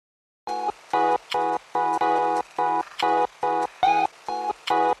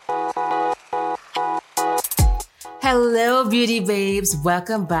Hello, beauty babes.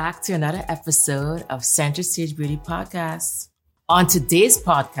 Welcome back to another episode of Center Stage Beauty Podcast. On today's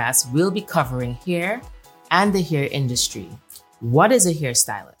podcast, we'll be covering hair and the hair industry. What is a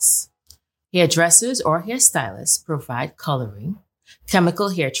hairstylist? Hairdressers or hairstylists provide coloring, chemical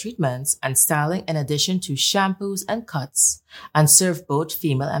hair treatments, and styling in addition to shampoos and cuts, and serve both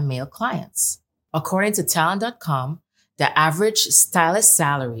female and male clients. According to Talent.com, the average stylist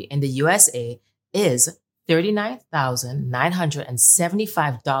salary in the USA is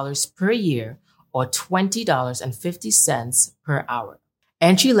 $39,975 per year or $20.50 per hour.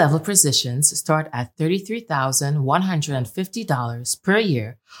 Entry-level positions start at $33,150 per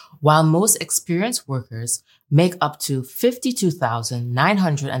year, while most experienced workers make up to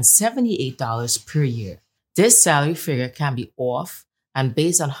 $52,978 per year. This salary figure can be off and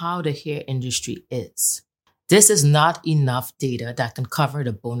based on how the hair industry is. This is not enough data that can cover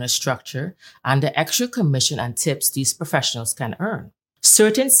the bonus structure and the extra commission and tips these professionals can earn.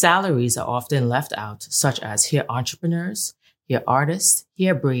 Certain salaries are often left out, such as hair entrepreneurs, hair artists,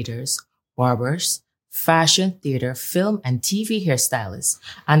 hair braiders, barbers, fashion, theater, film, and TV hairstylists,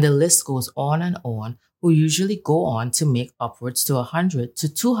 and the list goes on, who usually go on to make upwards to $100 to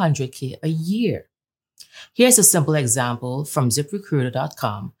 $200K a year. Here's a simple example from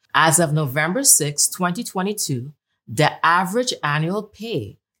ZipRecruiter.com. As of November 6, 2022, the average annual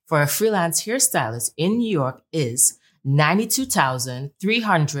pay for a freelance hairstylist in New York is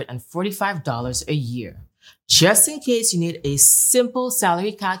 $92,345 a year. Just in case you need a simple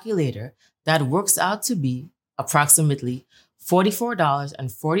salary calculator, that works out to be approximately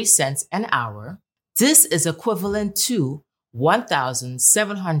 $44.40 an hour. This is equivalent to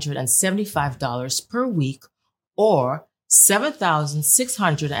 $1,775 per week or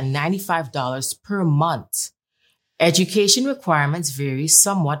 $7,695 per month. Education requirements vary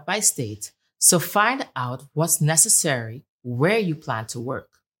somewhat by state, so find out what's necessary where you plan to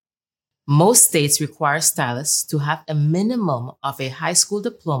work. Most states require stylists to have a minimum of a high school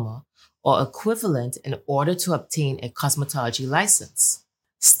diploma or equivalent in order to obtain a cosmetology license.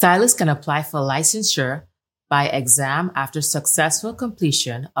 Stylists can apply for licensure by exam after successful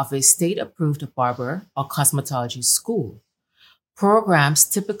completion of a state-approved barber or cosmetology school. Programs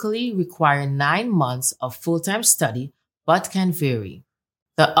typically require 9 months of full-time study, but can vary.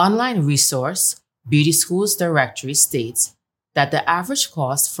 The online resource, Beauty Schools Directory, states that the average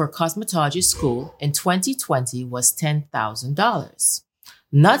cost for cosmetology school in 2020 was $10,000.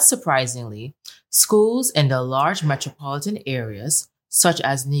 Not surprisingly, schools in the large metropolitan areas, such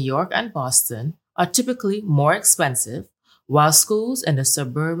as New York and Boston, are typically more expensive, while schools in the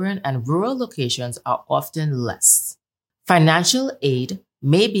suburban and rural locations are often less. Financial aid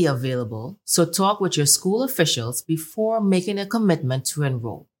may be available, so talk with your school officials before making a commitment to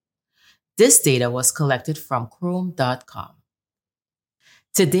enroll. This data was collected from Chrome.com.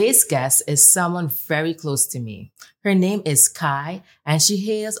 Today's guest is someone very close to me. Her name is Kai, and she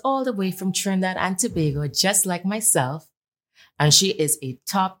hails all the way from Trinidad and Tobago, just like myself. And she is a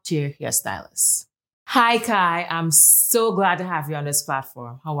top-tier hairstylist. Hi, Kai. I'm so glad to have you on this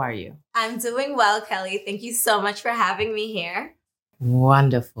platform. How are you? I'm doing well, Kelly. Thank you so much for having me here.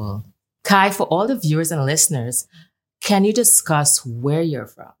 Wonderful. Kai, for all the viewers and listeners, can you discuss where you're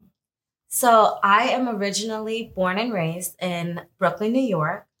from? So I am originally born and raised in Brooklyn, New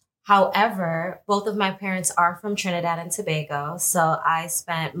York. However, both of my parents are from Trinidad and Tobago. So I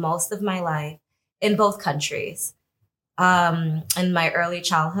spent most of my life in both countries. In my early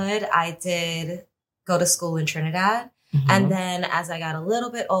childhood, I did go to school in Trinidad. Mm-hmm. And then as I got a little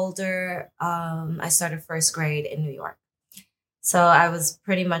bit older, I started first grade in New York. So I was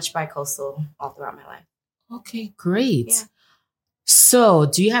pretty much bi-coastal all throughout my life. Okay, great. Yeah. So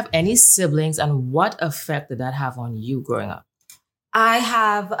do you have any siblings, and what effect did that have on you growing up? I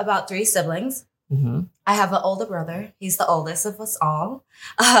have about 3 siblings. Mm-hmm. I have an older brother. He's the oldest of us all.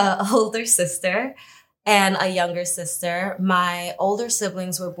 Older sister and a younger sister. My older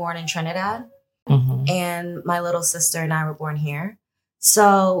siblings were born in Trinidad. Mm-hmm. And my little sister and I were born here.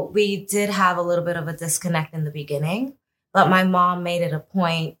 So we did have a little bit of a disconnect in the beginning, but my mom made it a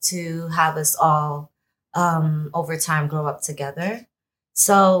point to have us all over time grow up together.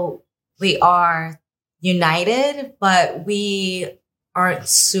 So we are united, but we aren't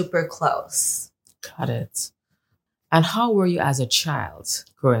super close. Got it. And how were you as a child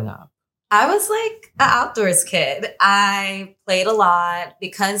growing up? I was like an outdoors kid. I played a lot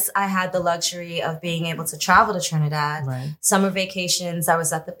because I had the luxury of being able to travel to Trinidad. Right. Summer vacations, I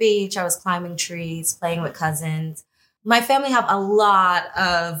was at the beach. I was climbing trees, playing with cousins. My family have a lot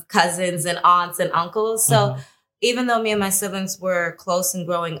of cousins and aunts and uncles. So even though me and my siblings were close and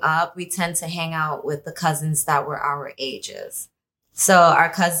growing up, we tend to hang out with the cousins that were our ages. So our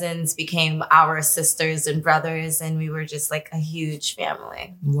cousins became our sisters and brothers, and we were just like a huge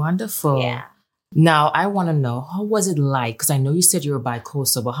family. Wonderful. Yeah. Now, I want to know, how was it like? Because I know you said you were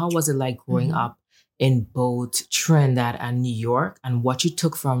bi-coastal, but how was it like growing up in both Trinidad and New York, and what you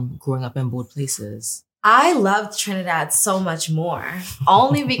took from growing up in both places? I loved Trinidad so much more,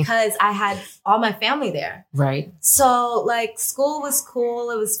 only because I had all my family there. Right. So like school was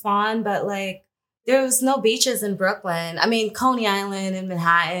cool. It was fun, but like there was no beaches in Brooklyn. I mean, Coney Island and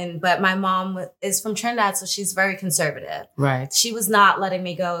Manhattan, but my mom is from Trinidad, so she's very conservative. Right. She was not letting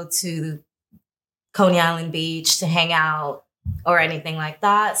me go to Coney Island Beach to hang out or anything like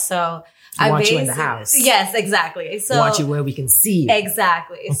that. So I want you in the house. Yes, exactly. So want you where we can see you.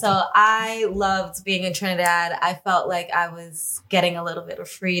 Exactly. So I loved being in Trinidad. I felt like I was getting a little bit of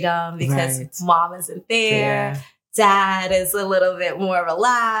freedom because mom isn't there. Yeah. Dad is a little bit more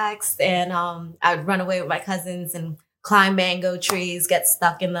relaxed. And I'd run away with my cousins and climb mango trees, get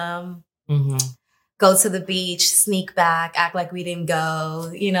stuck in them, go to the beach, sneak back, act like we didn't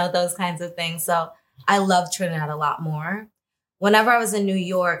go, those kinds of things. So I love Trinidad a lot more. Whenever I was in New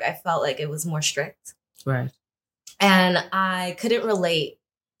York, I felt like it was more strict. Right. And I couldn't relate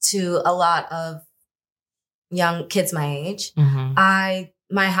to a lot of young kids my age. My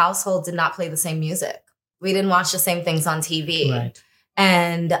household did not play the same music. We didn't watch the same things on TV. Right.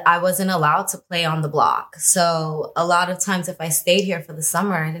 And I wasn't allowed to play on the block. So a lot of times if I stayed here for the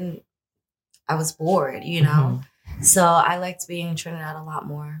summer, I was bored, So I liked being in Trinidad a lot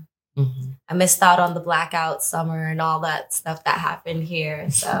more. I missed out on the blackout summer and all that stuff that happened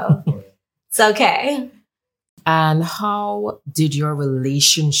here. So it's okay. And how did your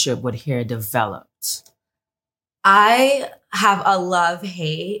relationship with hair develop? I have a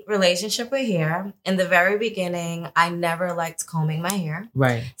love-hate relationship with hair. In the very beginning, I never liked combing my hair.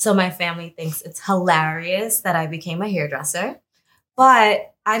 Right. So my family thinks it's hilarious that I became a hairdresser.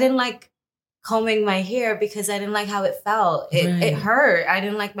 But I didn't like combing my hair because I didn't like how it felt. It hurt. I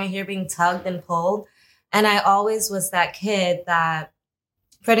didn't like my hair being tugged and pulled. And I always was that kid that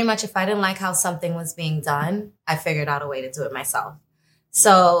pretty much if I didn't like how something was being done, I figured out a way to do it myself.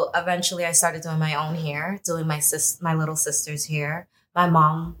 So eventually I started doing my own hair, doing my little sister's hair. My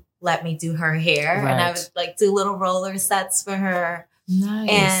mom let me do her hair and I would like do little roller sets for her. Nice.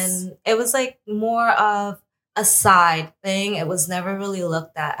 And it was like more of a side thing. It was never really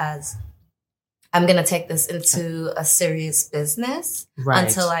looked at as I'm going to take this into a serious business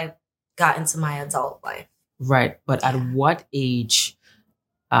until I got into my adult life. Right. But at what age,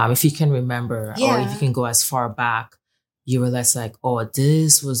 if you can remember, or if you can go as far back, you were less like, oh,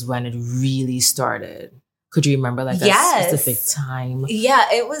 this was when it really started. Could you remember like a specific time? Yeah,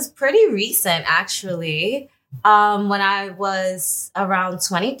 it was pretty recent, actually. When I was around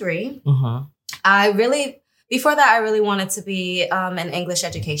 23, before that, I really wanted to be in English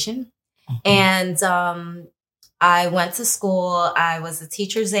education. And I went to school. I was a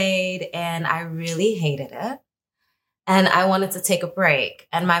teacher's aide and I really hated it. And I wanted to take a break.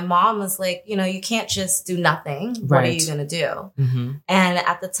 And my mom was like, you can't just do nothing. What are you going to do? And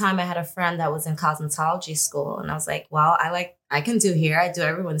at the time I had a friend that was in cosmetology school. And I was like, well, I can do hair. I do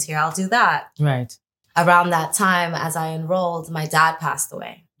everyone's hair. I'll do that. Right. Around that time, as I enrolled, my dad passed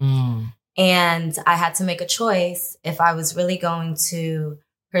away. And I had to make a choice if I was really going to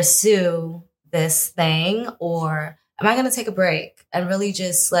pursue this thing or am I going to take a break and really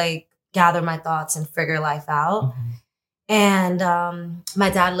just like gather my thoughts and figure life out? And my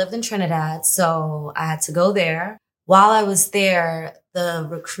dad lived in Trinidad, so I had to go there. While I was there, the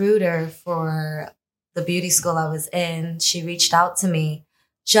recruiter for the beauty school I was in, she reached out to me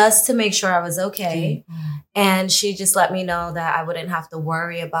just to make sure I was okay. And she just let me know that I wouldn't have to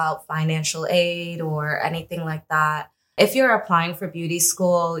worry about financial aid or anything like that. If you're applying for beauty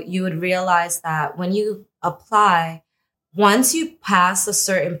school, you would realize that when you apply, once you pass a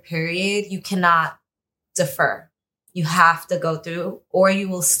certain period, you cannot defer. You have to go through or you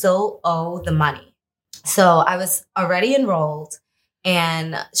will still owe the money. So I was already enrolled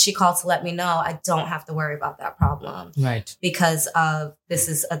and she called to let me know I don't have to worry about that problem. Right. Because of this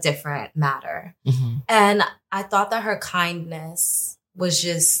is a different matter. And I thought that her kindness was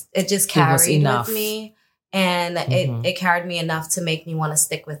just carried with me. And it carried me enough to make me want to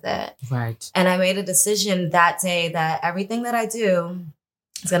stick with it. Right. And I made a decision that day that everything that I do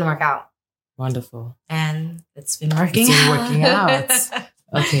is going to work out. Wonderful. And it's been working out.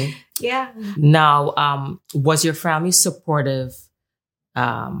 Okay. Yeah. Now, was your family supportive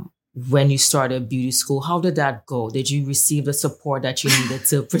when you started beauty school, how did that go? Did you receive the support that you needed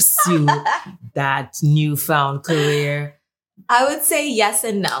to pursue that newfound career? I would say yes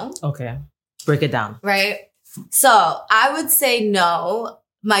and no. Okay. Break it down. Right. So I would say no.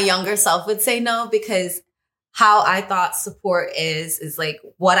 My younger self would say no, because how I thought support is like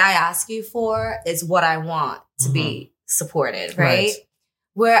what I ask you for is what I want to be supported. Right?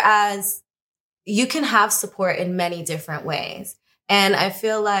 Whereas you can have support in many different ways. And I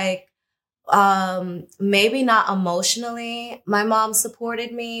feel like maybe not emotionally my mom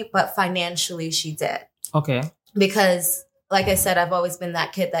supported me, but financially she did. Okay. Because like I said, I've always been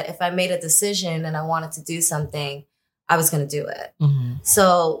that kid that if I made a decision and I wanted to do something, I was going to do it. Mm-hmm.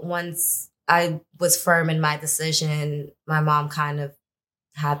 So once I was firm in my decision, my mom kind of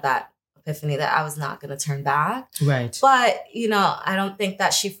had that epiphany that I was not going to turn back. Right. But, you know, I don't think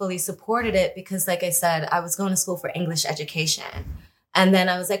that she fully supported it because, like I said, I was going to school for English education. And then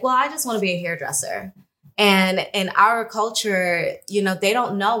I was like, well, I just want to be a hairdresser. And in our culture, you know, they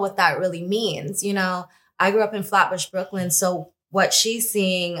don't know what that really means. You know, I grew up in Flatbush, Brooklyn. So what she's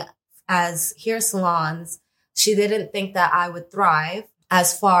seeing as hair salons, she didn't think that I would thrive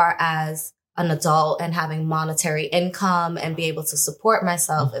as far as an adult and having monetary income and be able to support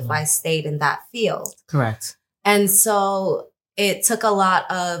myself if I stayed in that field. Correct. And so it took a lot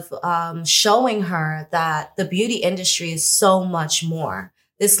of showing her that the beauty industry is so much more.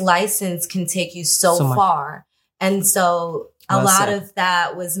 This license can take you so far. And so a lot of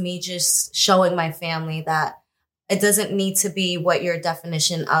that was me just showing my family that it doesn't need to be what your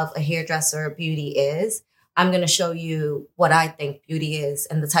definition of a hairdresser or beauty is. I'm going to show you what I think beauty is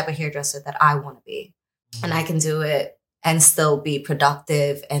and the type of hairdresser that I want to be. And I can do it and still be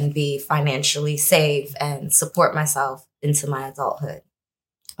productive and be financially safe and support myself into my adulthood.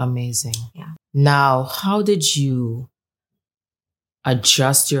 Amazing. Yeah. Now, how did you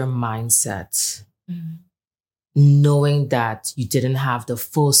adjust your mindset knowing that you didn't have the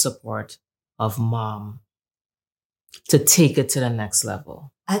full support of mom to take it to the next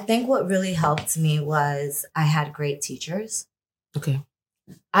level? I think what really helped me was I had great teachers. Okay.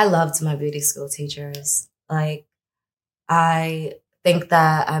 I loved my beauty school teachers. Like, I think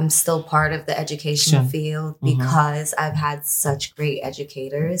that I'm still part of the education field because I've had such great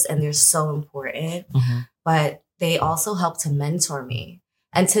educators and they're so important, but they also help to mentor me.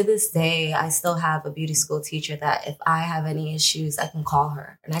 And to this day, I still have a beauty school teacher that if I have any issues, I can call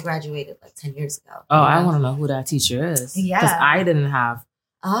her. And I graduated like 10 years ago. Oh, I want to know who that teacher is. Yeah. Because I didn't have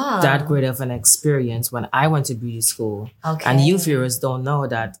that great of an experience when I went to beauty school. Okay. And you viewers don't know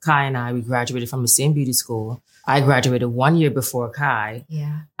that Kai and I, we graduated from the same beauty school. I graduated 1 year before Kai.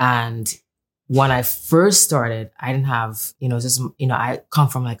 Yeah. And when I first started, I didn't have, I come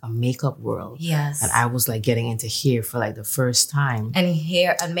from like a makeup world. Yes. And I was like getting into hair for like the first time. And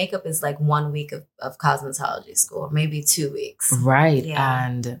hair and makeup is like 1 week of cosmetology school, maybe 2 weeks. Right. Yeah.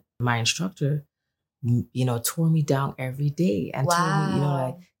 And my instructor, tore me down every day and told me,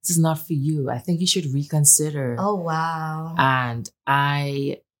 like, this is not for you. I think you should reconsider. Oh, wow. And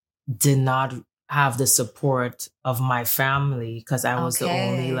I did not have the support of my family because I was the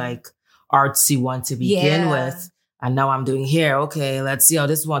only like artsy one to begin with. And now I'm doing hair. Okay, let's see how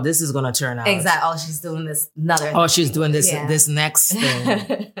this is going to turn out. Exactly. Oh, she's doing this another. Oh, she's doing this next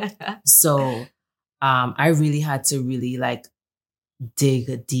thing. So I really had to really like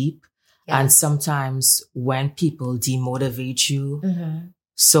dig deep. Yes. And sometimes when people demotivate you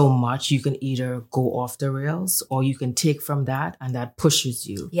so much, you can either go off the rails or you can take from that and that pushes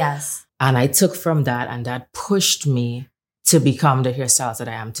you. Yes. And I took from that and that pushed me to become the hairstylist that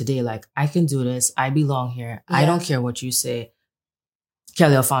I am today. Like, I can do this. I belong here. Yeah. I don't care what you say.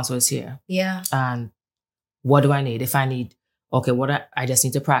 Kelly Alfonso is here. Yeah. And what do I need? If I need, I just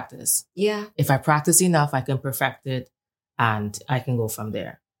need to practice. Yeah. If I practice enough, I can perfect it and I can go from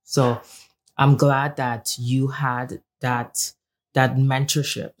there. So I'm glad that you had that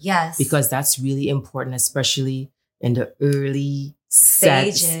mentorship. Yes. Because that's really important, especially in the early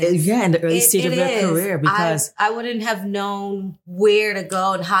stages. Yeah, in the early stage of your career. Because I wouldn't have known where to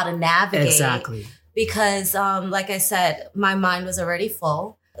go and how to navigate. Exactly. Because like I said, my mind was already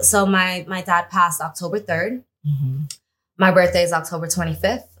full. So my dad passed October 3rd. My birthday is October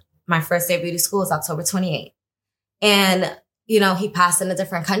 25th. My first day of beauty school is October 28th. And he passed in a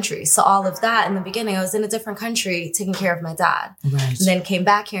different country. So all of that in the beginning, I was in a different country taking care of my dad. Right. And then came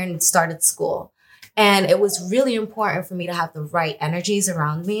back here and started school. And it was really important for me to have the right energies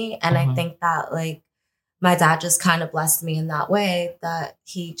around me. And I think that like my dad just kind of blessed me in that way that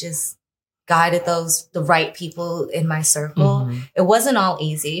he just guided the right people in my circle. It wasn't all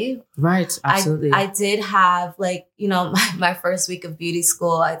easy. Right. Absolutely. I did have my first week of beauty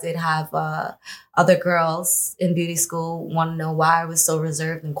school, I did have other girls in beauty school want to know why I was so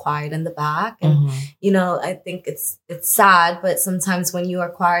reserved and quiet in the back. And, I think it's sad, but sometimes when you are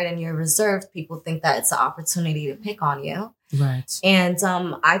quiet and you're reserved, people think that it's an opportunity to pick on you. Right. And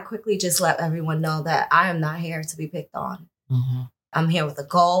I quickly just let everyone know that I am not here to be picked on. I'm here with a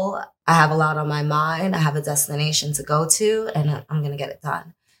goal. I have a lot on my mind. I have a destination to go to, and I'm going to get it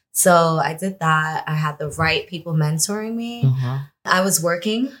done. So I did that. I had the right people mentoring me. I was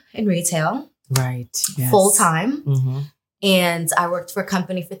working in retail. Right. Yes. Full time. And I worked for a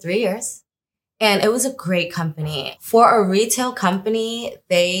company for 3 years. And it was a great company. For a retail company,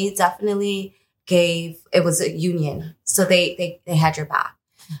 they definitely it was a union. So they had your back.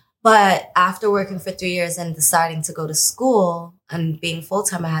 But after working for 3 years and deciding to go to school and being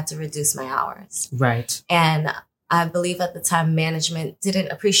full-time, I had to reduce my hours. Right. And I believe at the time management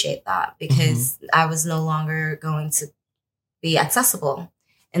didn't appreciate that because I was no longer going to be accessible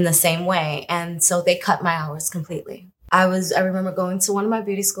in the same way. And so they cut my hours completely. I remember going to one of my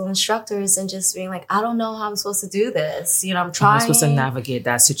beauty school instructors and just being like, I don't know how I'm supposed to do this. I'm trying. I'm supposed to navigate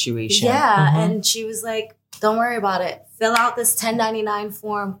that situation. Yeah. And she was like, don't worry about it. Fill out this 1099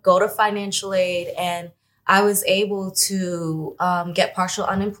 form, go to financial aid. And I was able to get partial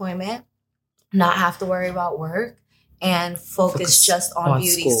unemployment, not have to worry about work, and focus just on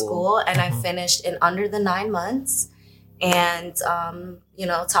beauty school. And I finished in under the 9 months and,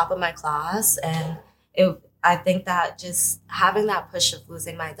 top of my class. And I think that just having that push of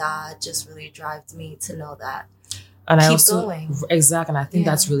losing my dad just really drives me to know that. And keep I also, going. Exactly. And I think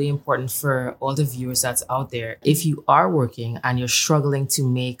that's really important for all the viewers that's out there. If you are working and you're struggling to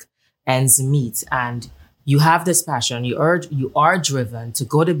make ends meet and you have this passion, you are driven to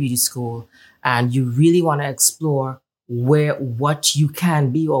go to beauty school and you really want to explore what you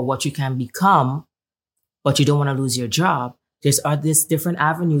can be or what you can become, but you don't want to lose your job, there's different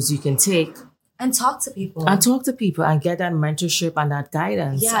avenues you can take. And talk to people. And get that mentorship and that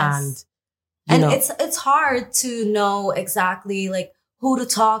guidance. Yes. And it's hard to know exactly like who to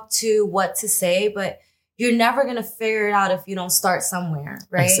talk to, what to say, but you're never going to figure it out if you don't start somewhere,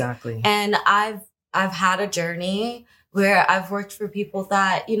 right? Exactly. And I've had a journey where I've worked for people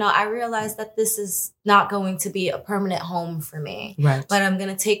that, I realized that this is not going to be a permanent home for me. Right. But I'm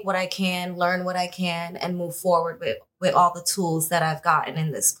going to take what I can, learn what I can, and move forward with all the tools that I've gotten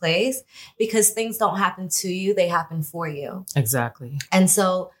in this place, because things don't happen to you, they happen for you. Exactly. And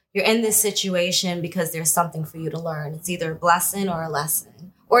so you're in this situation because there's something for you to learn. It's either a blessing or a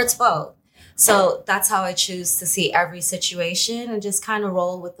lesson, or it's both. So that's how I choose to see every situation and just kind of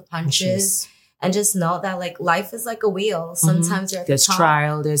roll with the punches and just know that like life is like a wheel. Sometimes you're at the top. There's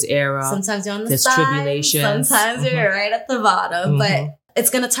trial, there's error. Sometimes you're on the there's side. tribulation. Sometimes you're right at the bottom, but it's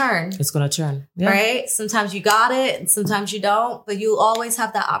going to turn. It's going to turn. Yeah. Right? Sometimes you got it and sometimes you don't, but you always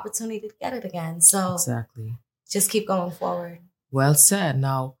have that opportunity to get it again. So exactly. Just keep going forward. Well said.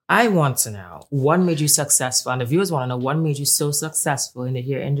 Now, I want to know what made you successful, and the viewers want to know what made you so successful in the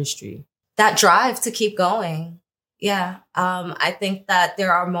hair industry. That drive to keep going. Yeah. I think that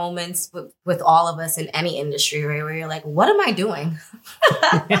there are moments with all of us in any industry, right, where you're like, what am I doing?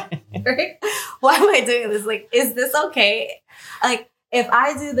 Right? Why am I doing this? Like, is this okay? Like, if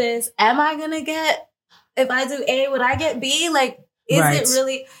I do this, am I going to get, if I do A, would I get B? Like, is it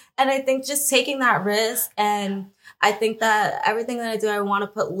really? And I think just taking that risk, and I think that everything that I do, I want to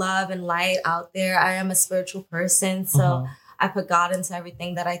put love and light out there. I am a spiritual person, so I put God into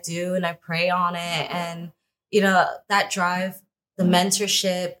everything that I do, and I pray on it. And, that drive, the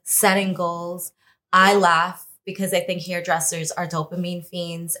mentorship, setting goals. I laugh because I think hairdressers are dopamine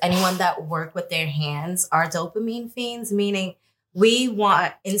fiends. Anyone that work with their hands are dopamine fiends, meaning we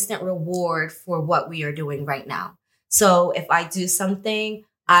want instant reward for what we are doing right now. So if I do something,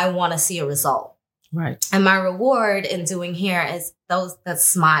 I want to see a result. Right. And my reward in doing hair is that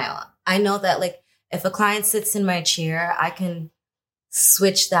smile. I know that like if a client sits in my chair, I can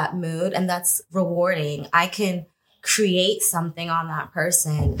switch that mood, and that's rewarding. I can create something on that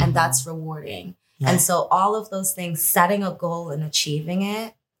person, and that's rewarding. Yeah. And so all of those things, setting a goal and achieving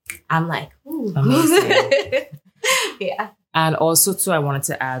it, I'm like, ooh. Amazing. Yeah. And also too, I wanted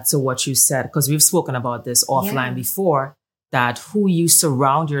to add to what you said, because we've spoken about this offline before, that who you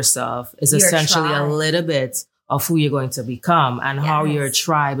surround yourself is essentially a little bit of who you're going to become, and how your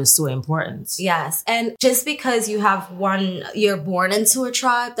tribe is so important. Yes. And just because you're born into a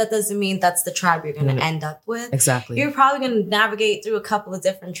tribe, that doesn't mean that's the tribe you're going to end up with. Exactly. You're probably going to navigate through a couple of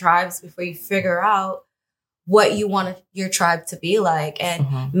different tribes before you figure out what you want your tribe to be like.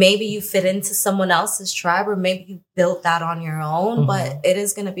 And maybe you fit into someone else's tribe, or maybe you built that on your own, but it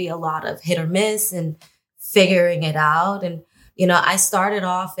is going to be a lot of hit or miss and figuring it out. And, you know, I started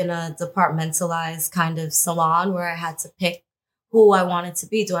off in a departmentalized kind of salon where I had to pick who I wanted to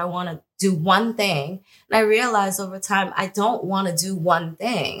be. Do I want to do one thing? And I realized over time, I don't want to do one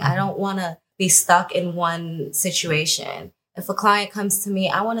thing. I don't want to be stuck in one situation. If a client comes to me,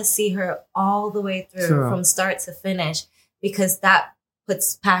 I want to see her all the way through from start to finish, because that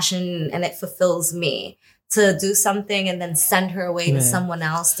puts passion and it fulfills me. To do something and then send her away to someone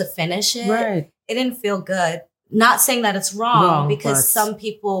else to finish it. Right. It didn't feel good. Not saying that it's wrong because some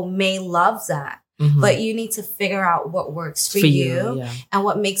people may love that. But you need to figure out what works for you and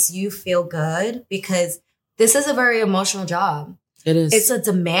what makes you feel good, because this is a very emotional job. It is. It's a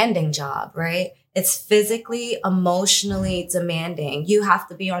demanding job, right? It's physically, emotionally demanding. You have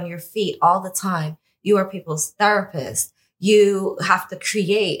to be on your feet all the time. You are people's therapist. You have to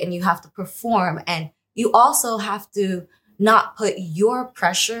create and you have to perform, and you also have to not put your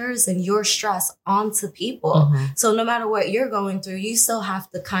pressures and your stress onto people. So no matter what you're going through, you still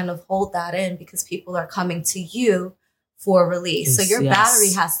have to kind of hold that in, because people are coming to you for release. So your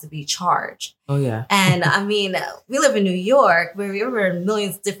battery has to be charged. Oh, yeah. And I mean, we live in New York where we wear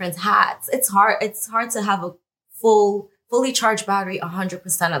millions of different hats. It's hard to have a fully charged battery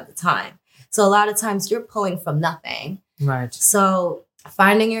 100% of the time. So a lot of times you're pulling from nothing. Right. So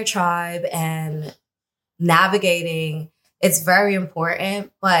finding your tribe and navigating, it's very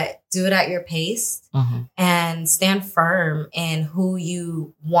important, but do it at your pace and stand firm in who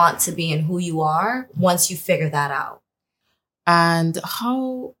you want to be and who you are once you figure that out. And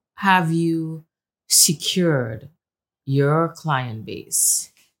how have you secured your client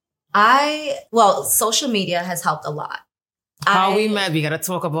base? Social media has helped a lot. How we met, we got to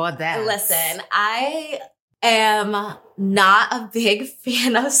talk about that. Listen, I am not a big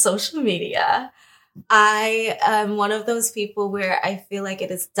fan of social media. I am one of those people where I feel like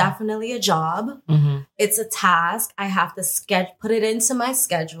it is definitely a job. It's a task. I have to put it into my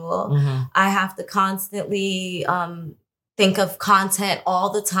schedule. I have to constantly think of content all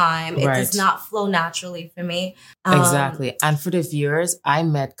the time. It does not flow naturally for me. Exactly. And for the viewers, I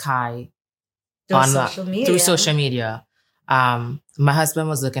met Kai through social media. My husband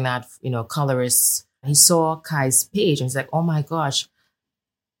was looking at, colorists. He saw Kai's page and he's like, oh my gosh,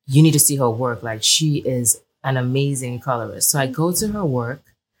 you need to see her work. Like, she is an amazing colorist. So I go to her work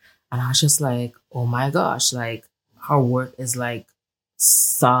and I was just like, oh my gosh, like her work is like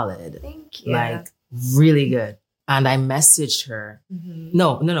solid. Thank you. Like really good. And I messaged her.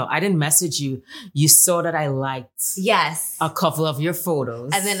 No, I didn't message you. You saw that I liked a couple of your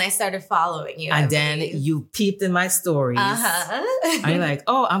photos. And then I started following you. And then you peeped in my stories. And you're like,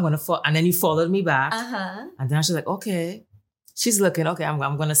 oh, I'm going to follow. And then you followed me back. And then I was like, okay. She's looking, okay, I'm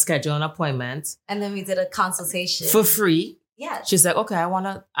going to schedule an appointment. And then we did a consultation. For free. Yeah. She's like, okay, I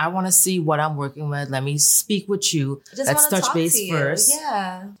want to see what I'm working with. Let me speak with you. Let's touch base first.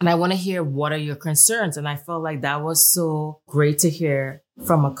 Yeah. And I want to hear, what are your concerns? And I felt like that was so great to hear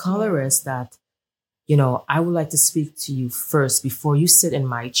from a colorist that, I would like to speak to you first before you sit in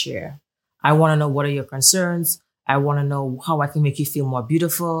my chair. I want to know, what are your concerns? I want to know how I can make you feel more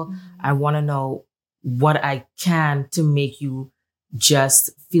beautiful. I want to know what I can to make you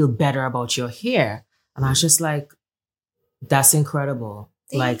just feel better about your hair. And I was just like, that's incredible.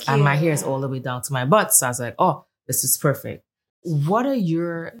 Thank you. And my hair is all the way down to my butt. So I was like, oh, this is perfect. What are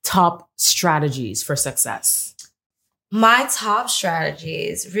your top strategies for success? My top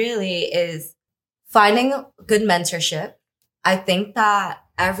strategies really is finding good mentorship. I think that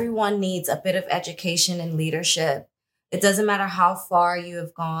everyone needs a bit of education and leadership. It doesn't matter how far you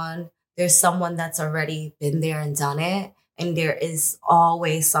have gone. There's someone that's already been there and done it. And there is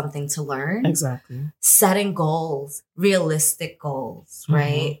always something to learn. Exactly. Setting goals, realistic goals,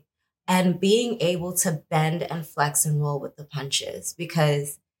 right? And being able to bend and flex and roll with the punches.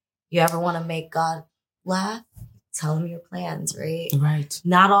 Because you ever want to make God laugh? Tell him your plans, right? Right.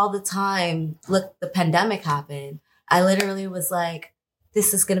 Not all the time. Look, the pandemic happened. I literally was like,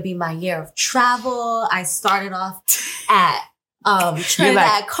 this is going to be my year of travel. I started off at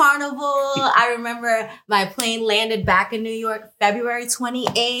Trinidad Carnival. I remember my plane landed back in New York, February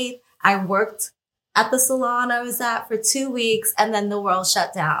 28th. I worked at the salon I was at for 2 weeks, and then the world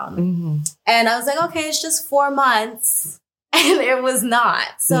shut down. And I was like, okay, it's just 4 months. And it was not.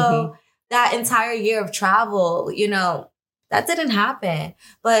 So that entire year of travel, that didn't happen.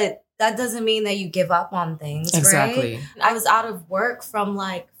 But that doesn't mean that you give up on things, exactly. Right? I was out of work from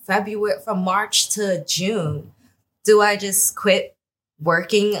from March to June. Do I just quit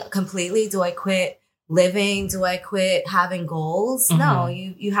working completely? Do I quit living? Do I quit having goals? No,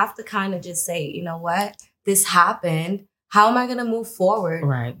 you have to kind of just say, you know what? This happened. How am I going to move forward?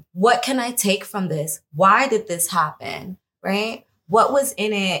 Right. What can I take from this? Why did this happen? Right? What was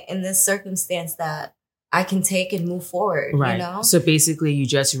in it in this circumstance that I can take and move forward? Right. You know? So basically you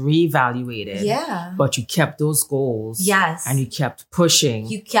just reevaluated. Yeah. But you kept those goals. Yes. And you kept pushing.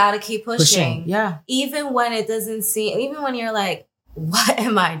 You gotta keep pushing. Yeah. Even when it doesn't seem, even when you're like, what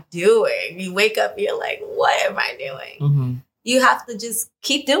am I doing? You wake up, you're like, what am I doing? You have to just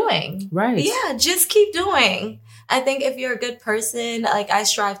keep doing. Right. Yeah, just keep doing. I think if you're a good person, like I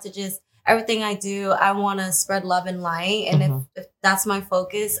strive to just, everything I do, I want to spread love and light. And if that's my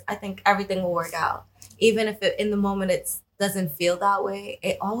focus, I think everything will work out. Even if in the moment it doesn't feel that way,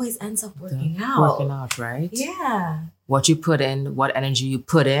 it always ends up working out. Working out, right? Yeah. What you put in, what energy you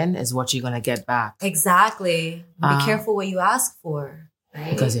put in is what you're going to get back. Exactly. Be careful what you ask for.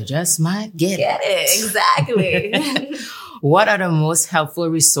 Right? Because you just might get it. Exactly. What are the most helpful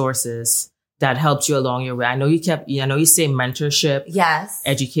resources that helped you along your way? I know you say mentorship, yes,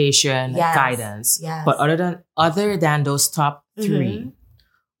 education, yes. guidance. Yes. But other than those top three,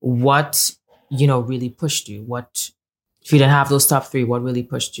 what, really pushed you? What, if you didn't have those top three, what really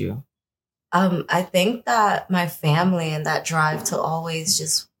pushed you? I think that my family and that drive to always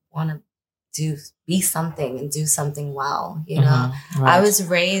just want to be something and do something well, you know? Right. I was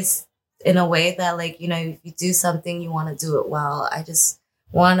raised in a way that, like, if you do something, you want to do it well. I just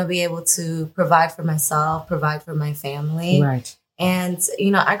want to be able to provide for myself, provide for my family. Right. And,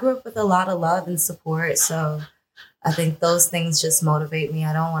 I grew up with a lot of love and support. So I think those things just motivate me.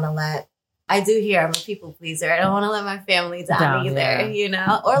 I do hear I'm a people pleaser. I don't want to let my family down either,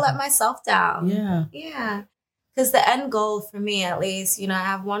 or let myself down. Yeah. Yeah. Because the end goal for me, at least, I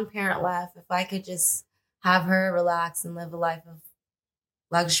have one parent left. If I could just have her relax and live a life of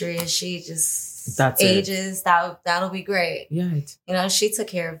luxury as she just ages, that'll be great. Right. She took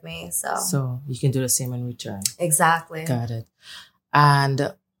care of me. So you can do the same in return. Exactly. Got it.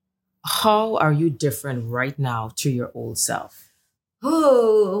 And how are you different right now to your old self?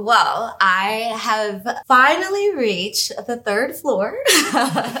 Ooh, well, I have finally reached the third floor.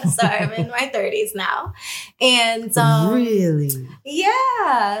 So I'm in my 30s now. And really?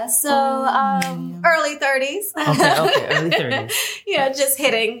 Yeah. So early 30s. Okay, early 30s. Just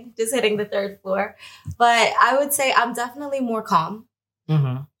hitting the third floor. But I would say I'm definitely more calm.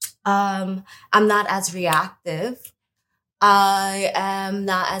 I'm not as reactive. I am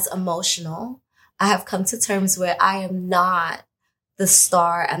not as emotional. I have come to terms where I am not the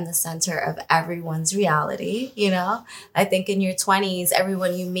star and the center of everyone's reality. I think in your 20s,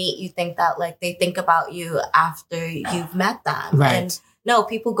 everyone you meet, you think that like they think about you after you've met them. Right. And no,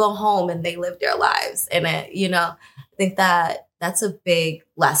 people go home and they live their lives in it. I think that that's a big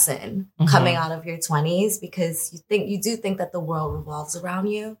lesson coming out of your 20s, because you do think that the world revolves around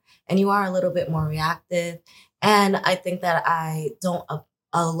you and you are a little bit more reactive. And I think that I don't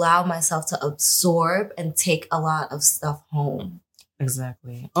allow myself to absorb and take a lot of stuff home.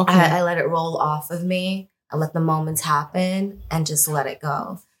 Exactly. Okay. I let it roll off of me. I let the moments happen and just let it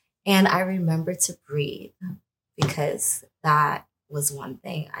go. And I remember to breathe, because that was one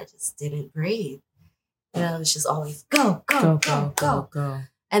thing I just didn't breathe. It was just always go.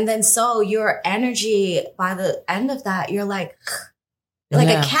 And then so your energy, by the end of that, you're like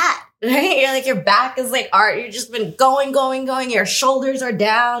a cat. Right? You're like, your back is like art. You've just been going. Your shoulders are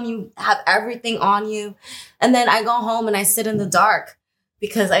down. You have everything on you. And then I go home and I sit in the dark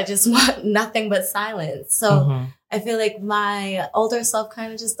because I just want nothing but silence. So I feel like my older self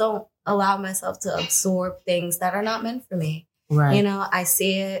kind of just don't allow myself to absorb things that are not meant for me. Right. I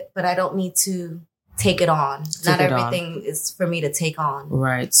see it, but I don't need to take it on. Not everything is for me to take on.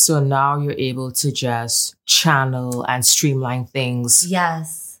 Right. So now you're able to just channel and streamline things.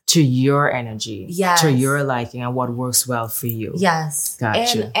 Yes. To your energy, yes. To your liking and what works well for you. Yes.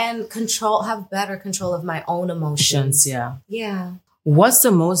 Gotcha. And have better control of my own emotions. Yeah. What's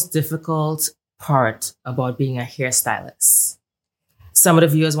the most difficult part about being a hairstylist? Some of the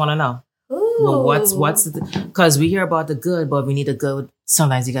viewers want to know. Ooh. Well, what's because we hear about the good, but we need the good.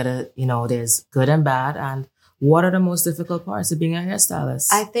 Sometimes you gotta, there's good and bad. And what are the most difficult parts of being a hairstylist?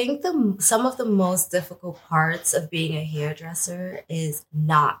 I think some of the most difficult parts of being a hairdresser is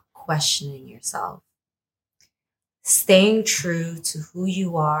not questioning yourself. Staying true to who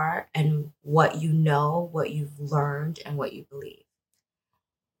you are and what you know, what you've learned, and what you believe.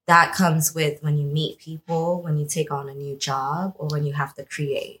 That comes with when you meet people, when you take on a new job, or when you have to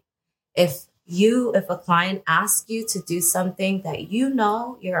create. If a client asks you to do something that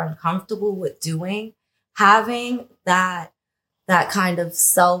you're uncomfortable with doing, having that kind of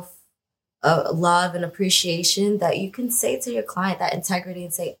self love and appreciation that you can say to your client, that integrity,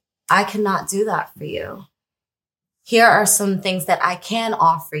 and say, I cannot do that for you. Here are some things that I can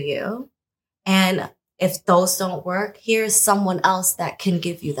offer you. And if those don't work, here's someone else that can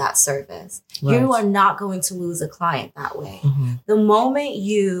give you that service. Right. You are not going to lose a client that way. Mm-hmm. The moment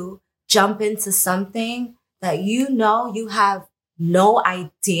you jump into something that you know you have no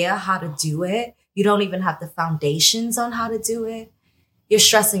idea how to do it, you don't even have the foundations on how to do it, you're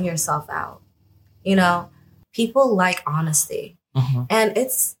stressing yourself out. You know, people like honesty. Mm-hmm. And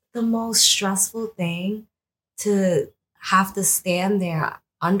it's the most stressful thing to have to stand there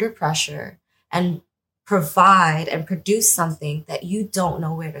under pressure and provide and produce something that you don't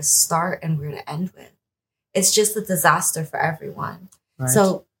know where to start and where to end with. It's just a disaster for everyone. Right.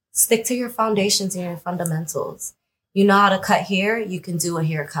 So stick to your foundations and your fundamentals. You know how to cut hair, you can do a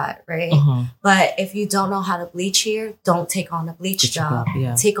haircut, right? Mm-hmm. But if you don't know how to bleach hair, don't take on a bleach job.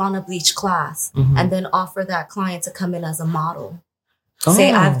 Yeah. Take on a bleach class, mm-hmm. and then offer that client to come in as a model. Oh.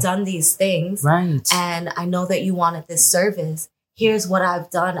 Say, I've done these things, right? And I know that you wanted this service. Here's what I've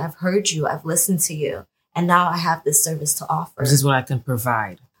done. I've heard you. I've listened to you. And now I have this service to offer. This is what I can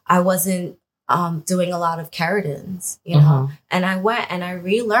provide. I wasn't doing a lot of keratins, you know, and I went and I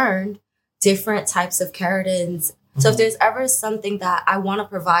relearned different types of keratins. So if there's ever something that I want to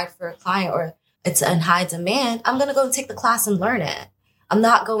provide for a client or it's in high demand, I'm going to go and take the class and learn it. I'm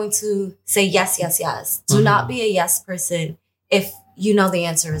not going to say yes, yes, yes. Do not be a yes person if you know the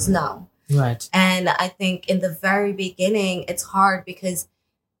answer is no. Right. And I think in the very beginning, it's hard because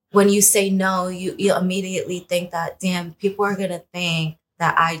when you say no, you immediately think that, damn, people are going to think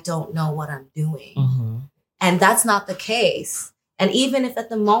that I don't know what I'm doing. Mm-hmm. And that's not the case. And even if at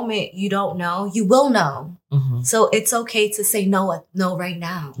the moment you don't know, you will know. Mm-hmm. So it's okay to say no right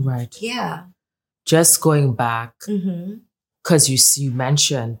now. Right. Yeah. Just going back, because you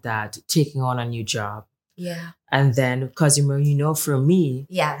mentioned that taking on a new job. Yeah. And then, because you know, for me,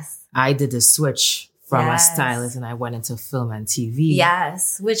 yes, I did the switch from a stylist and I went into film and TV.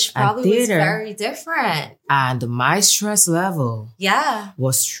 Yes, which probably was very different. And my stress level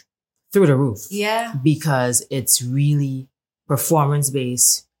was through the roof. Yeah. Because it's really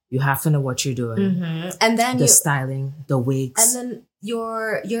performance-based. You have to know what you're doing. Mm-hmm. And then the styling, the wigs. And then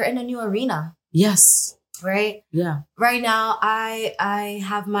you're in a new arena. Yes. Right? Yeah. Right now, I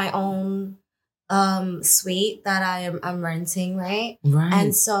have my own suite that I'm renting, right? Right.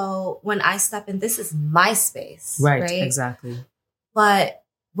 And so when I step in, this is my space. Right, exactly. But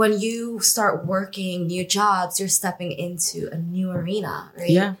when you start working new jobs, you're stepping into a new arena, right?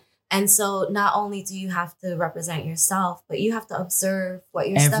 Yeah. And so not only do you have to represent yourself, but you have to observe what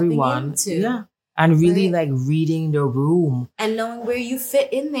you're stepping into. Yeah. And really like reading the room. And knowing where you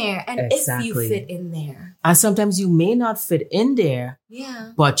fit in there and if you fit in there. And sometimes you may not fit in there.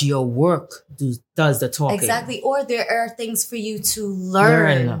 Yeah. But your work does the talking. Exactly. Or there are things for you to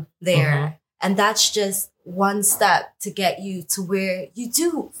learn there. Mm-hmm. And that's just one step to get you to where you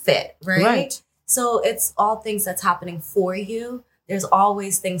do fit, right? So it's all things that's happening for you. There's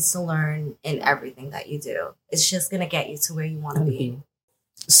always things to learn in everything that you do. It's just going to get you to where you want to be.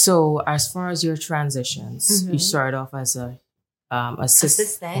 So as far as your transitions, you started off as a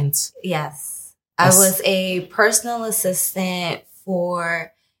assistant. Yes. I was a personal assistant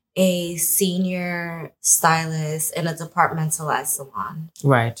for a senior stylist in a departmentalized salon.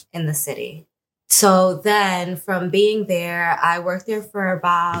 Right. In the city. So then from being there, I worked there for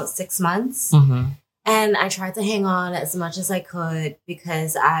about 6 months. Mm-hmm. And I tried to hang on as much as I could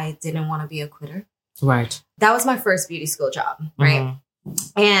because I didn't want to be a quitter. Right. That was my first beauty school job, right? Mm-hmm.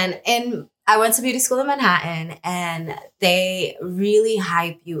 And I went to beauty school in Manhattan, and they really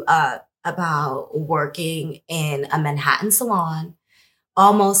hype you up about working in a Manhattan salon,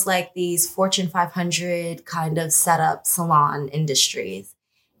 almost like these Fortune 500 kind of setup salon industries.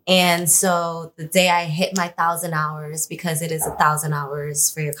 And so the day I hit my 1,000 hours, because it is 1,000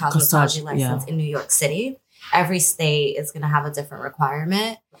 hours for your cosmetology license in New York City, every state is going to have a different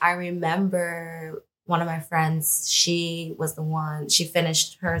requirement. I remember one of my friends, she was the one, she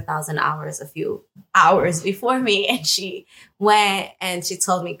finished her 1,000 hours a few hours before me. And she went and she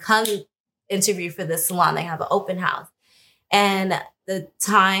told me, come interview for this salon. They have an open house. And the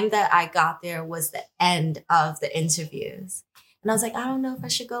time that I got there was the end of the interviews. And I was like, I don't know if I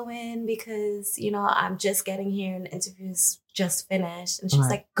should go in because, you know, I'm just getting here and the interview's just finished. And she was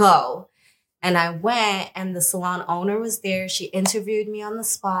like, go. And I went, and the salon owner was there. She interviewed me on the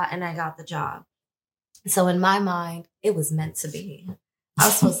spot, and I got the job. So in my mind, it was meant to be. I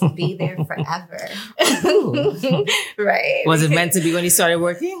was supposed to be there forever. Right. Was it meant to be when you started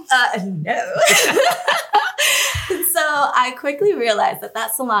working? No. So I quickly realized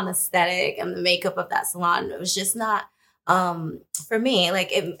that salon aesthetic and the makeup of that salon, it was just not for me.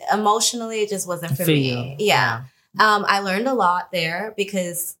 Like emotionally, it just wasn't for me. Yeah. I learned a lot there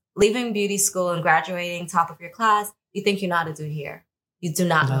because leaving beauty school and graduating top of your class, you think you know how to do hair. You do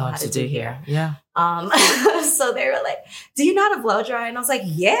not know how to do hair. Yeah. So they were like, do you know how to blow dry? And I was like,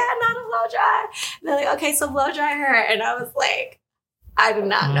 yeah, I know how to blow dry. And they're like, okay, so blow dry her. And I was like, I do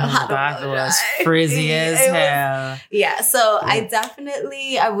not know how to blow dry. That was frizzy as hell. Yeah. So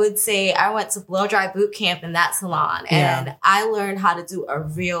I would say I went to blow dry boot camp in that salon. And I learned how to do a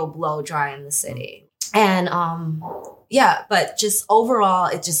real blow dry in the city. And but just overall,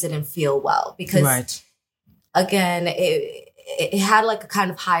 it just didn't feel well because, again, it had like a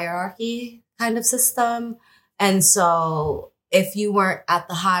kind of hierarchy kind of system. And so if you weren't at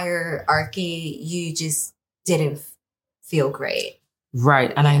the hierarchy, you just didn't feel great.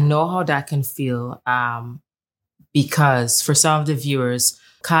 Right. And I know how that can feel because for some of the viewers,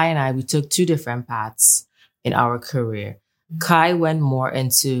 Kai and I, we took two different paths in our career. Mm-hmm. Kai went more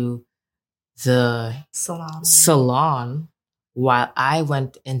into the salon, while I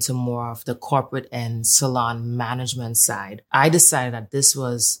went into more of the corporate and salon management side. I decided that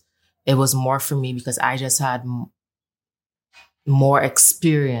it was more for me because I just had more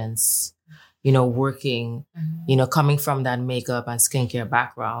experience, working, coming from that makeup and skincare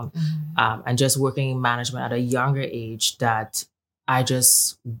background, and just working in management at a younger age that I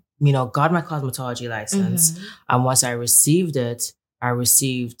just, got my cosmetology license. And once I received it, I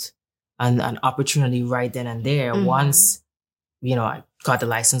received an opportunity right then and there. Once, I got the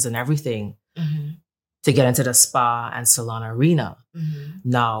license and everything to get into the spa and salon arena.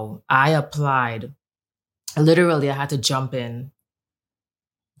 Now, I applied. Literally, I had to jump in,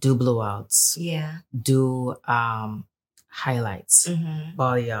 do blowouts, do highlights,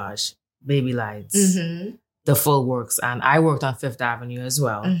 balayage, baby lights, the full works. And I worked on Fifth Avenue as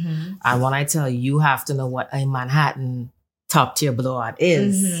well. And when I tell you, you have to know what a Manhattan top tier blowout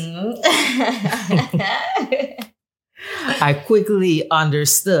is. I quickly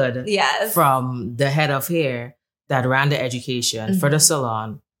understood from the head of hair that ran the education for the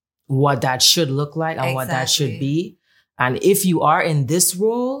salon what that should look like and what that should be. And if you are in this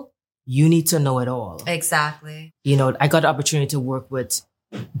role, you need to know it all. Exactly. I got the opportunity to work with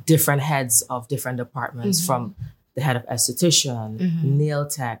different heads of different departments, from the head of esthetician, nail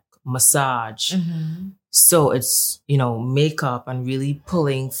tech, massage. So it's, makeup and really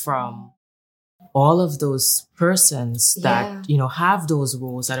pulling from all of those persons that, have those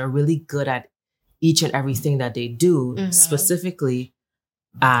roles that are really good at each and everything that they do specifically,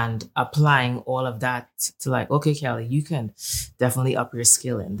 and applying all of that to like, okay, Kelly, you can definitely up your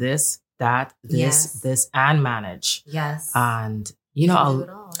skill in this, that, this, and manage. Yes. And,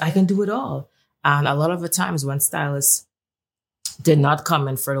 I can do it all. And a lot of the times when stylists did not come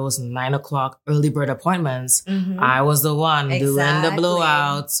in for those 9 o'clock early bird appointments, I was the one doing the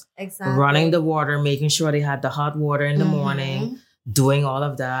blowouts, running the water, making sure they had the hot water in the morning, doing all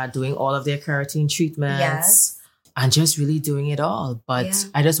of that, doing all of their keratin treatments, and just really doing it all. But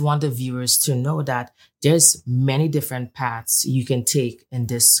I just want the viewers to know that there's many different paths you can take in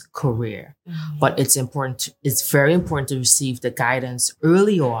this career. But it's very important to receive the guidance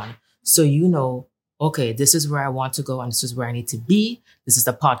early on so okay, this is where I want to go and this is where I need to be. This is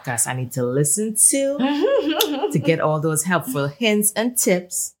the podcast I need to listen to get all those helpful hints and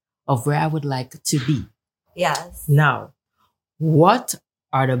tips of where I would like to be. Yes. Now, what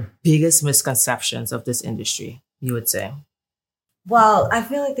are the biggest misconceptions of this industry, you would say? Well, I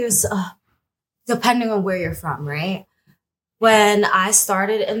feel like there's, depending on where you're from, right? When I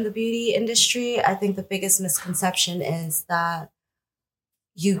started in the beauty industry, I think the biggest misconception is that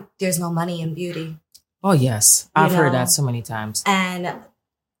there's no money in beauty. Oh, yes. I've heard that so many times. And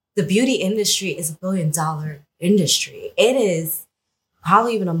the beauty industry is $1 billion industry. It is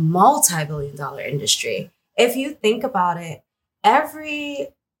probably even a multi-billion-dollar industry. If you think about it, everything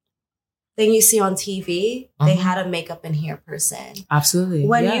you see on TV, they had a makeup and hair person. Absolutely.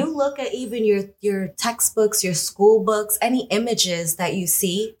 When you look at even your textbooks, your school books, any images that you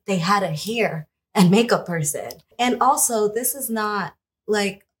see, they had a hair and makeup person. And also, this is not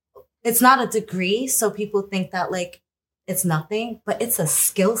like, it's not a degree, so people think that like it's nothing, but it's a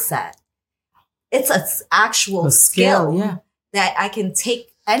skill set. It's an actual skill that I can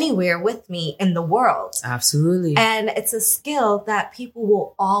take anywhere with me in the world. Absolutely. And it's a skill that people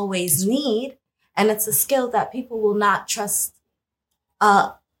will always need, and it's a skill that people will not trust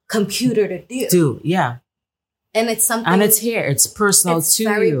a computer to do. And it's something, and it's here. It's personal to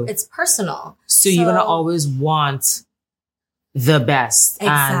you. It's personal. So you're gonna always want the best.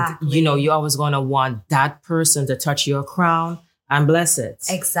 Exactly. And, you're always going to want that person to touch your crown and bless it.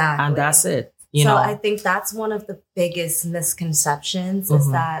 Exactly. And that's it. I think that's one of the biggest misconceptions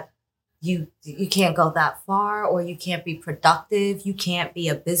is that you can't go that far, or you can't be productive. You can't be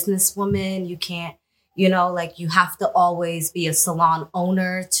a businesswoman. You can't, you have to always be a salon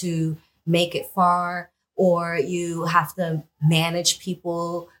owner to make it far, or you have to manage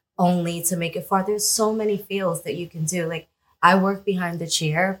people only to make it far. There's so many fields that you can do. Like, I work behind the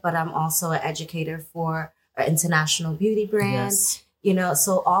chair, but I'm also an educator for an international beauty brand. Yes.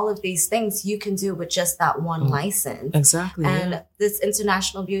 So all of these things you can do with just that one license. Exactly. And this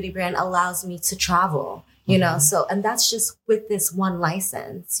international beauty brand allows me to travel, and that's just with this one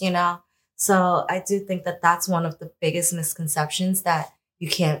license, So I do think that that's one of the biggest misconceptions, that you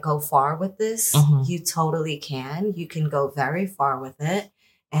can't go far with this. You totally can. You can go very far with it.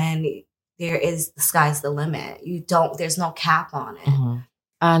 And the sky's the limit. There's no cap on it.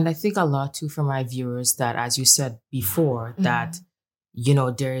 And I think a lot too for my viewers that, as you said before, that,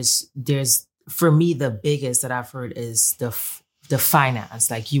 there's for me, the biggest that I've heard is the finance.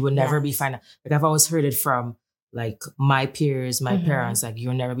 Like, you will never be like, I've always heard it from like my peers, my parents, like,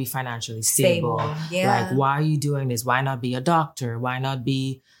 you'll never be financially stable. Yeah. Like, why are you doing this? Why not be a doctor? Why not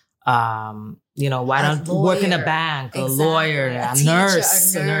be, why not work in a bank, a lawyer, a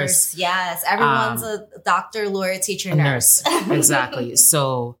nurse? Yes. Everyone's a doctor, lawyer, teacher, nurse. Exactly.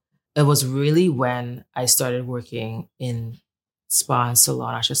 So it was really when I started working in spa and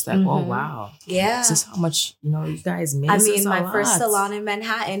salon, I was just like, oh, wow. Yeah. This is how much, you guys make. I mean, my first salon in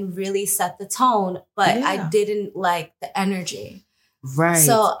Manhattan really set the tone, but I didn't like the energy. Right.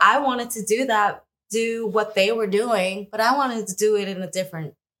 So I wanted to do what they were doing, but I wanted to do it in a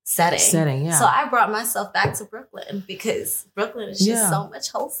different setting. Yeah. So I brought myself back to Brooklyn, because Brooklyn is just so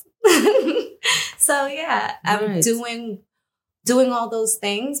much wholesome. So I'm doing all those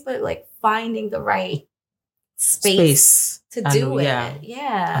things, but like finding the right space to do it.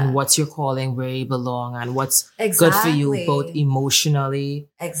 Yeah. And what's your calling, where you belong, and what's good for you, both emotionally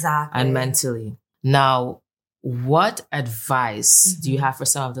and mentally. Now, what advice do you have for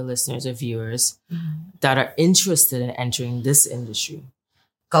some of the listeners or viewers that are interested in entering this industry?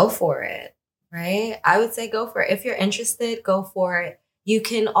 Go for it, right? I would say go for it. If you're interested, go for it. You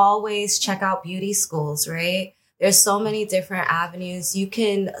can always check out beauty schools, right? There's so many different avenues. You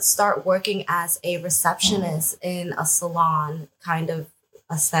can start working as a receptionist in a salon kind of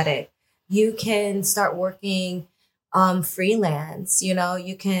aesthetic. You can start working freelance.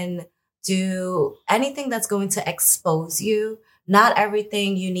 You can do anything that's going to expose you. Not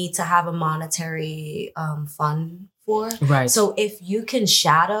everything you need to have a monetary fund for. Right. So if you can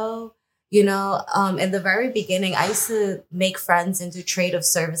shadow, in the very beginning, I used to make friends and do trade of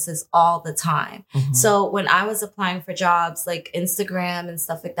services all the time. So when I was applying for jobs, like Instagram and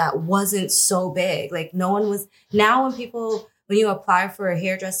stuff like that wasn't so big. Like, no one was. Now when you apply for a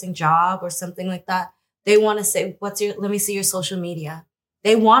hairdressing job or something like that, they want to say, let me see your social media.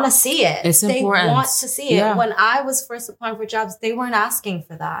 They want to see it. It's important. They want to see it. Yeah. When I was first applying for jobs, they weren't asking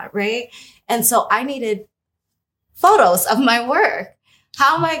for that, right? And so I needed photos of my work.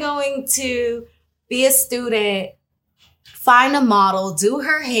 How am I going to be a student, find a model, do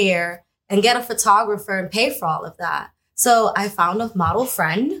her hair, and get a photographer and pay for all of that? So I found a model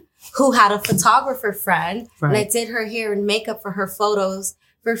friend who had a photographer friend, and I did her hair and makeup for her photos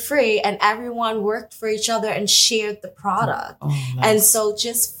for free, and everyone worked for each other and shared the product. Oh, nice. And so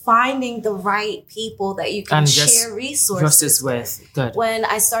just finding the right people that you can share resources with. Good. When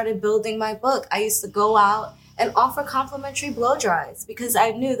I started building my book, I used to go out and offer complimentary blow dries, because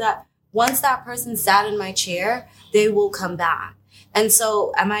I knew that once that person sat in my chair, they will come back. And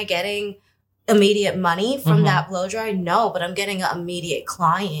so am I getting immediate money from that blow dry? No, but I'm getting an immediate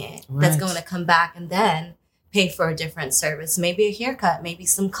client that's going to come back and then pay for a different service, maybe a haircut, maybe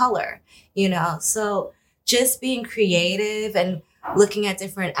some color, So just being creative and looking at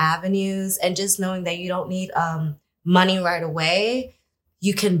different avenues, and just knowing that you don't need money right away.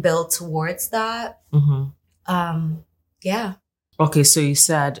 You can build towards that. Yeah. Okay, so you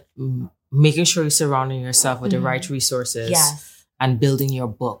said making sure you're surrounding yourself with the right resources and building your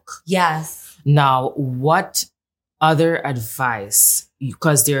book. Yes. Now, what other advice,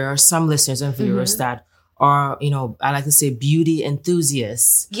 because there are some listeners and viewers that are, I like to say beauty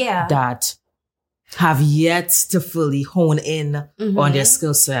enthusiasts that have yet to fully hone in on their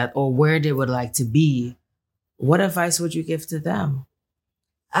skill set or where they would like to be. What advice would you give to them?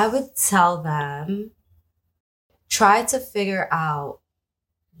 I would tell them, try to figure out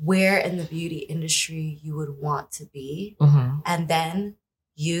where in the beauty industry you would want to be, and then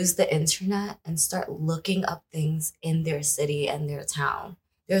use the internet and start looking up things in their city and their town.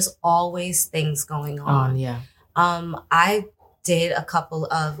 There's always things going on. Yeah. I did a couple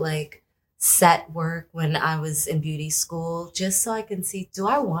of like set work when I was in beauty school, just so I can see, do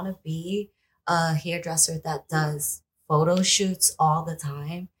I want to be a hairdresser that does photo shoots all the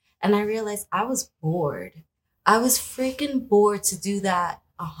time? And I realized I was bored. I was freaking bored to do that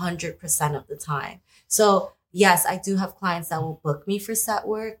 100% of the time. So yes, I do have clients that will book me for set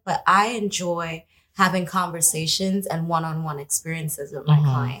work, but I enjoy having conversations and one-on-one experiences with my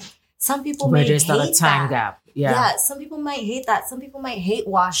clients. Some people may hate not a time that. gap. Yeah. Some people might hate that. Some people might hate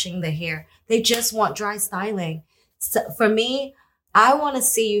washing the hair. They just want dry styling. So for me, I want to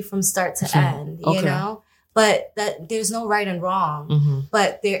see you from start to end, you know? But that there's no right and wrong,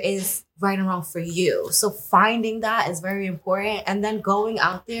 but there is right and wrong for you. So finding that is very important. And then going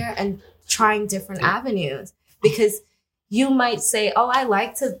out there and trying different avenues, because you might say, oh, I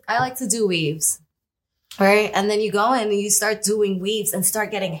like to do weaves. Right. And then you go in and you start doing weaves and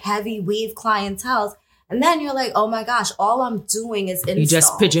start getting heavy weave clientele. And then you're like, oh my gosh, all I'm doing is install. You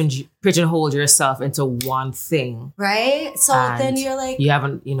just pigeonhole yourself into one thing. Right. So then you're like, you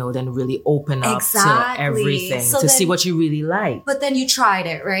haven't, then really open up to everything to see what you really like. But then you tried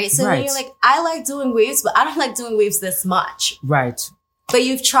it. Right. So then you're like, I like doing weaves, but I don't like doing weaves this much. Right. But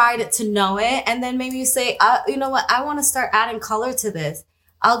you've tried it to know it. And then maybe you say, you know what? I want to start adding color to this.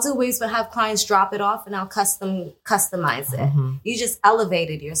 I'll do weaves, but have clients drop it off and I'll customize it. You just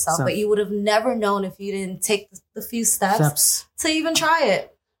elevated yourself, but you would have never known if you didn't take the few steps to even try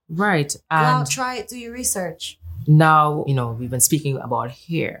it. Right. Go out, try it, do your research. Now, we've been speaking about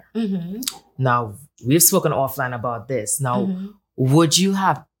hair. Now, we've spoken offline about this. Now, would you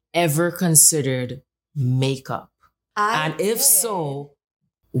have ever considered makeup? And if so,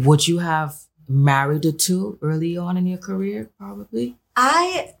 would you have married the two early on in your career? Probably.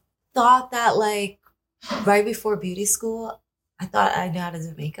 I thought that like right before beauty school, I thought I knew how to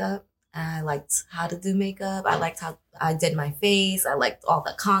do makeup. I liked how to do makeup. I liked how I did my face. I liked all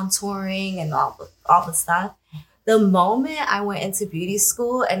the contouring and all the stuff. The moment I went into beauty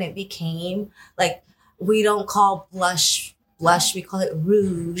school and it became like, we don't call blush, we call it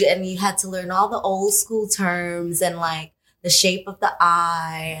rouge. And you had to learn all the old school terms and like the shape of the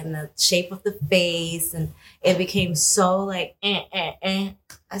eye and the shape of the face. And it became so like,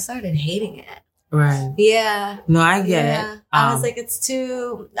 I started hating it. Right. Yeah. No, I get it. I was like, it's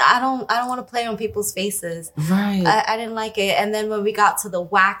too, I don't want to play on people's faces. Right. I didn't like it. And then when we got to the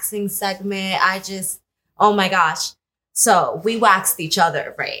waxing segment, oh my gosh. So we waxed each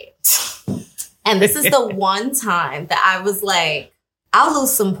other, right? And this is the one time that I was like, I'll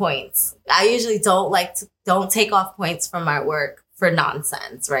lose some points. I usually don't take off points from my work for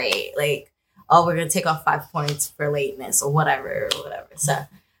nonsense, right? Like, oh, we're going to take off 5 points for lateness or whatever. So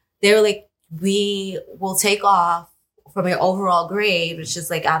they were like, we will take off from your overall grade, which is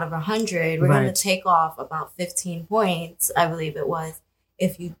like out of 100. We're going to take off about 15 points, I believe it was,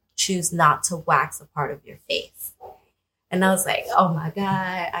 if you choose not to wax a part of your face. And I was like, oh my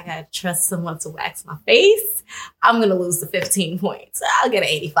God, I got to trust someone to wax my face. I'm going to lose the 15 points. I'll get an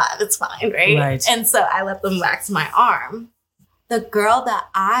 85. It's fine, right? And so I let them wax my arm. The girl that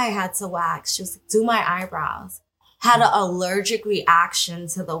I had to wax, she was like, do my eyebrows, had an allergic reaction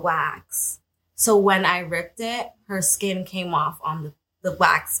to the wax. So when I ripped it, her skin came off on the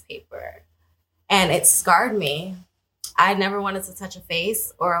wax paper. And it scarred me. I never wanted to touch a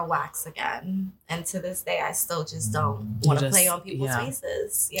face or a wax again. And to this day, I still just don't want to play on people's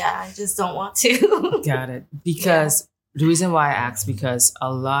faces. Yeah, I just don't want to. Got it. Because the reason why I asked, because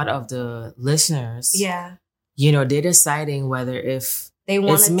a lot of the listeners, they're deciding whether if they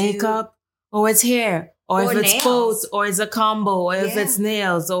want it's makeup or it's hair or if it's both or it's a combo or if it's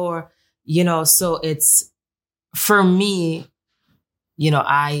nails or, so it's, for me,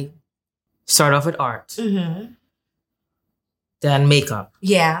 I start off with art. Then makeup.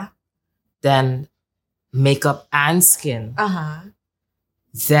 Yeah. Then makeup and skin.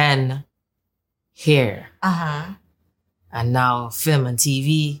 Then hair. And now film and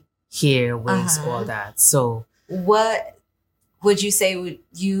TV, hair, wigs, all that. So what would you say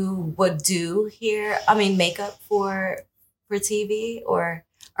you would do here? I mean, makeup for TV, or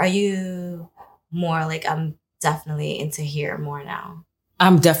are you more like, I'm definitely into hair more now?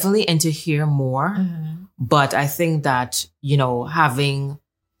 I'm definitely into hair more, but I think that, having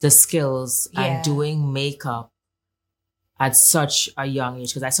the skills and doing makeup at such a young age,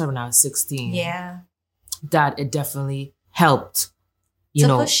 because I started when I was 16, that it definitely helped,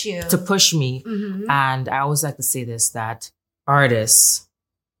 to push me. And I always like to say this, that artists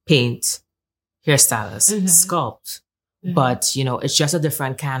paint, hairstylists sculpt, but it's just a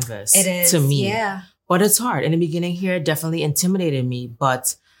different canvas It is, to me. yeah. But it's hard. In the beginning here, it definitely intimidated me,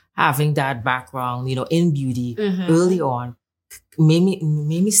 but having that background, in beauty early on made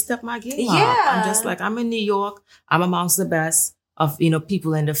me step my game up. I'm just like, I'm in New York. I'm amongst the best of,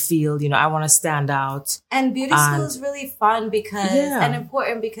 people in the field. I want to stand out. And beauty school is really fun and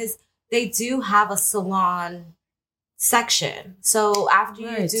important because they do have a salon section. So after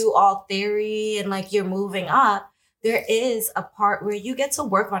you do all theory and like you're moving up, there is a part where you get to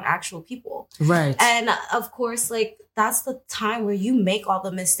work on actual people. Right. And of course, like that's the time where you make all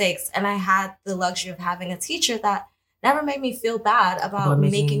the mistakes. And I had the luxury of having a teacher that never made me feel bad about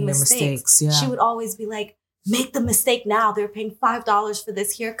making mistakes. Yeah. She would always be like, make the mistake now. They're paying $5 for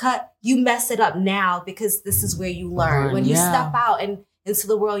this haircut. You mess it up now because this is where you learn. When you step out and into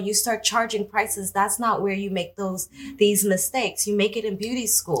the world, you start charging prices. That's not where you make these mistakes. You make it in beauty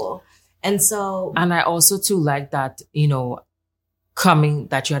school. And I also too like that,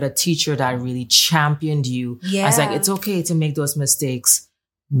 that you had a teacher that really championed you. Yeah. I was like, it's okay to make those mistakes.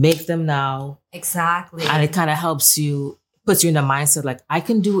 Make them now. Exactly. And it kind of helps you, puts you in the mindset like, I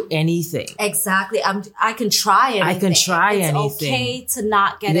can do anything. Exactly. I can try anything. It's anything. It's okay to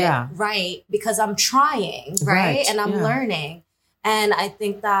not get it right because I'm trying, right? And I'm learning. And I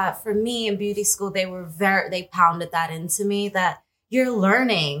think that for me in beauty school, they pounded that into me that you're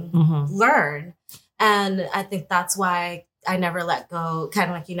learning, learn. And I think that's why I never let go,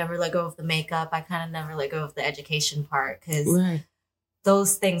 kind of like you never let go of the makeup. I kind of never let go of the education part because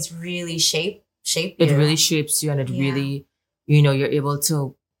those things really shape you. It really shapes you and it really, you're able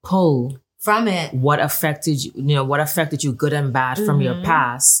to pull from it what affected you good and bad from your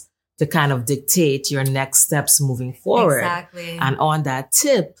past to kind of dictate your next steps moving forward. Exactly. And on that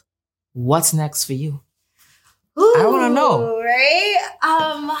tip, what's next for you? Ooh, I want to know. Right?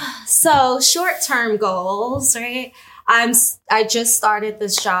 So short-term goals, right? I just started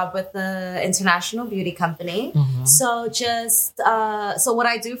this job with the international beauty company. So so what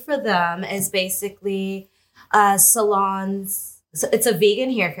I do for them is basically salons. So it's a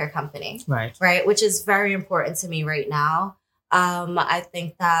vegan hair care company, right? Which is very important to me right now. I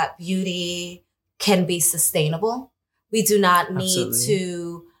think that beauty can be sustainable. We do not need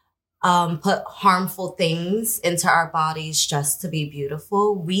to put harmful things into our bodies just to be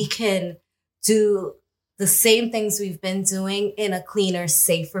beautiful. We can do the same things we've been doing in a cleaner,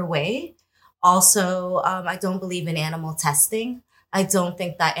 safer way. Also, I don't believe in animal testing. I don't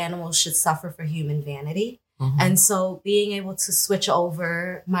think that animals should suffer for human vanity. And so being able to switch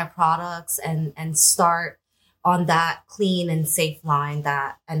over my products and start on that clean and safe line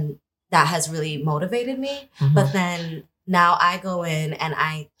that has really motivated me. But then now I go in and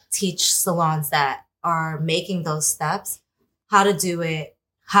I teach salons that are making those steps, how to do it,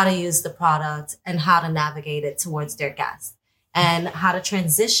 how to use the product, and how to navigate it towards their guests, and how to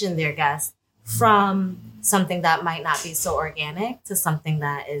transition their guests from something that might not be so organic to something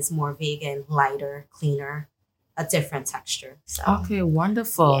that is more vegan, lighter, cleaner, a different texture. So. Okay,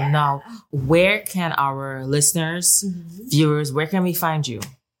 wonderful. Yeah. Now, where can our listeners, viewers, where can we find you?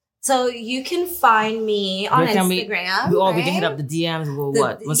 So you can find me on Instagram. We can hit up the DMs.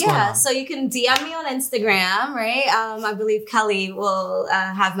 What's going on? So you can DM me on Instagram, right? I believe Kelly will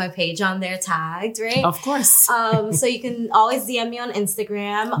have my page on there tagged, right? Of course. So you can always DM me on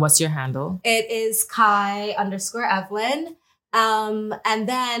Instagram. What's your handle? It is Kai_Evelyn. And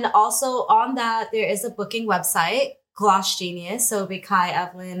then also on that, there is a booking website, Gloss Genius. So it'll be Kai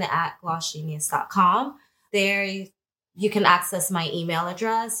Evelyn at glossgenius.com. There you can access my email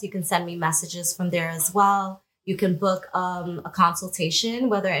address. You can send me messages from there as well. You can book a consultation,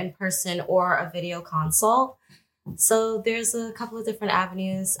 whether in person or a video consult. So there's a couple of different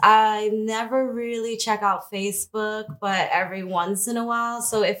avenues. I never really check out Facebook, but every once in a while.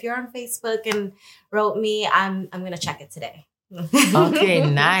 So if you're on Facebook and wrote me, I'm going to check it today. Okay,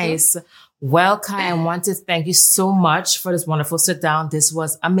 nice. Well, Kai, I want to thank you so much for this wonderful sit down. This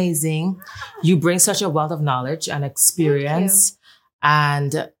was amazing. You bring such a wealth of knowledge and experience.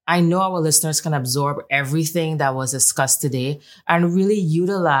 And I know our listeners can absorb everything that was discussed today and really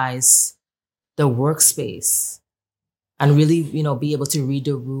utilize the workspace and really, be able to read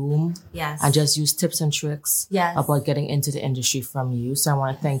the room. Yes. And just use tips and tricks about getting into the industry from you. So I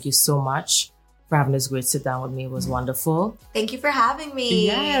want to thank you so much for having this great sit down with me. It was wonderful. Thank you for having me.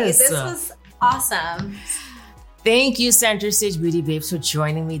 Yes. This was awesome. Thank you, Center Stage Beauty Babes, for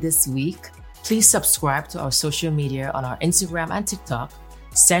joining me this week. Please subscribe to our social media on our Instagram and TikTok,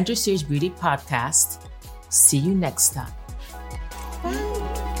 Center Stage Beauty Podcast. See you next time.